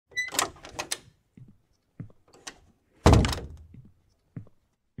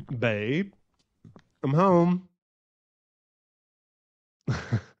Babe, I'm home.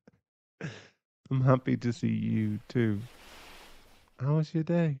 I'm happy to see you too. How was your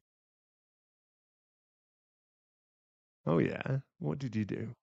day? Oh yeah. What did you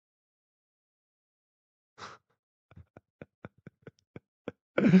do?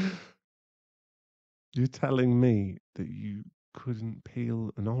 You're telling me that you couldn't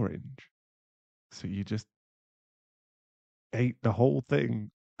peel an orange, so you just ate the whole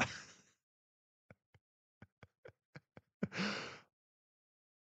thing.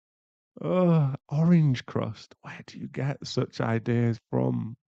 Oh, orange crust. Where do you get such ideas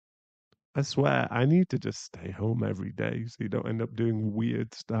from? I swear, I need to just stay home every day so you don't end up doing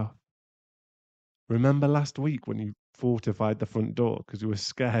weird stuff. Remember last week when you fortified the front door because you were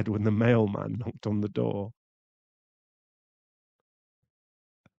scared when the mailman knocked on the door?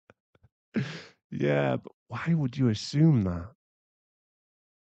 Yeah, but why would you assume that?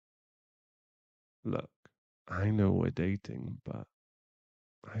 Look, I know we're dating, but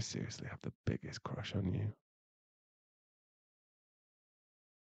I seriously have the biggest crush on you.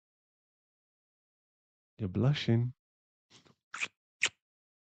 You're blushing.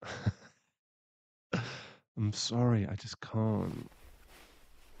 I'm sorry, I just can't.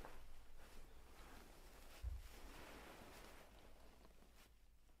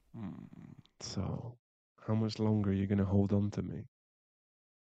 So, how much longer are you going to hold on to me?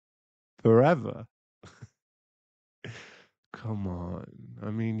 Forever? Come on.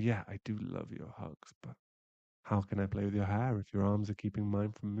 I mean, yeah, I do love your hugs, but how can I play with your hair if your arms are keeping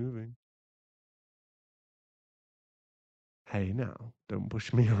mine from moving? Hey, now, don't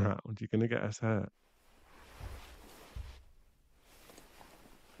push me around. You're going to get us hurt.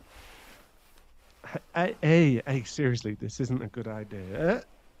 Hey, seriously, this isn't a good idea.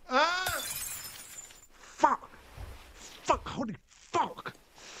 Fuck! Fuck! Holy fuck!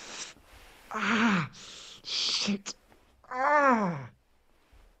 Ah! Shit! Ah!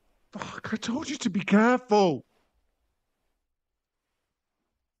 Fuck! I told you to be careful!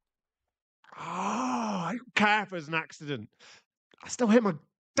 Oh, I don't care if it's an accident. I still hit my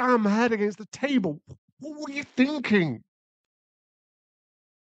damn head against the table. What were you thinking?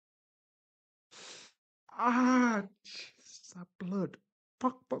 Ah, Jesus, that blood.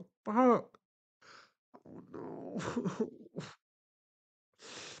 Fuck. Oh no.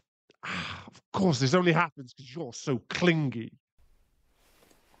 Ah, of course, this only happens because you're so clingy.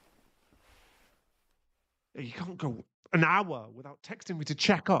 You can't go an hour without texting me to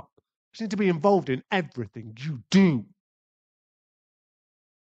check up. You need to be involved in everything you do.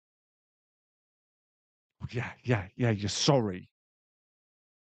 Yeah, you're sorry.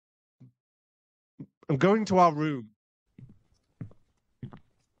 I'm going to our room.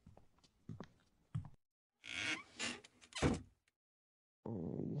 Oh,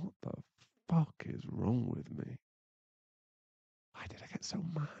 what the fuck is wrong with me? Why did I get so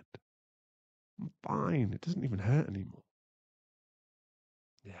mad? I'm fine. It doesn't even hurt anymore.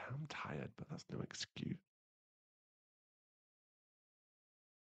 Yeah, I'm tired, but that's no excuse.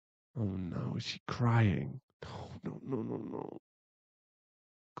 Oh no, is she crying? No.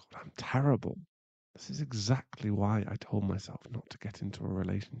 God, I'm terrible. This is exactly why I told myself not to get into a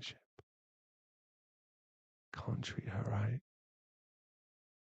relationship. Can't treat her right.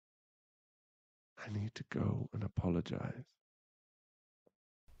 I need to go and apologize.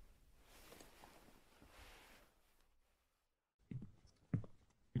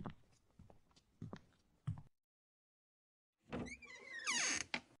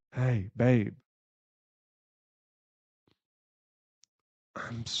 Hey, babe,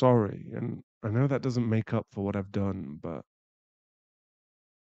 I'm sorry. And I know that doesn't make up for what I've done, but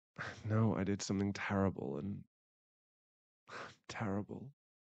I know I did something terrible and terrible.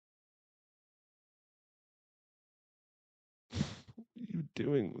 What you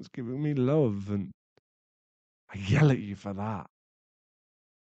doing was giving me love, and I yell at you for that.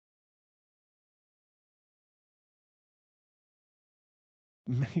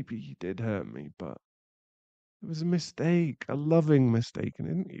 Maybe you did hurt me, but it was a mistake, a loving mistake, and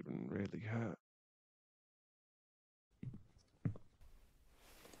it didn't even really hurt.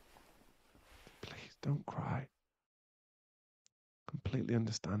 Please don't cry. Completely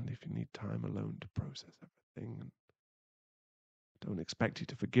understand if you need time alone to process everything, and don't expect you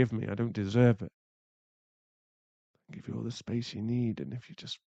to forgive me. I don't deserve it. I give you all the space you need, and if you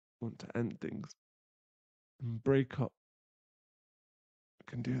just want to end things and break up, I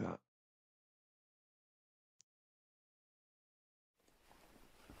can do that.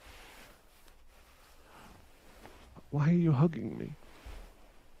 Why are you hugging me?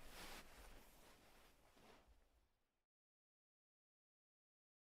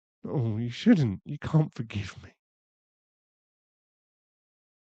 No, you shouldn't. You can't forgive me.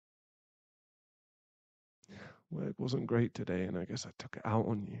 Work wasn't great today, and I guess I took it out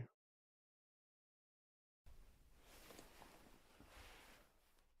on you.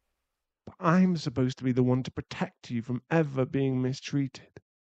 But I'm supposed to be the one to protect you from ever being mistreated.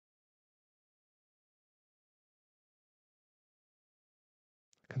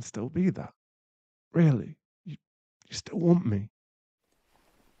 I can still be that. Really. You still want me.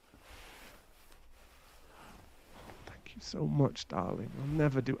 Thank you so much, darling. I'll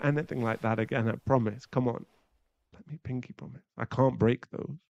never do anything like that again, I promise. Come on. Let me pinky promise. I can't break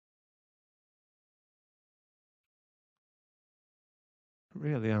those. I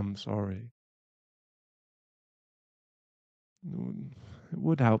really am sorry. It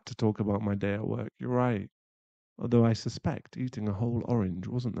would help to talk about my day at work. You're right. Although I suspect eating a whole orange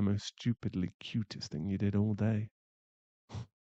wasn't the most stupidly cutest thing you did all day.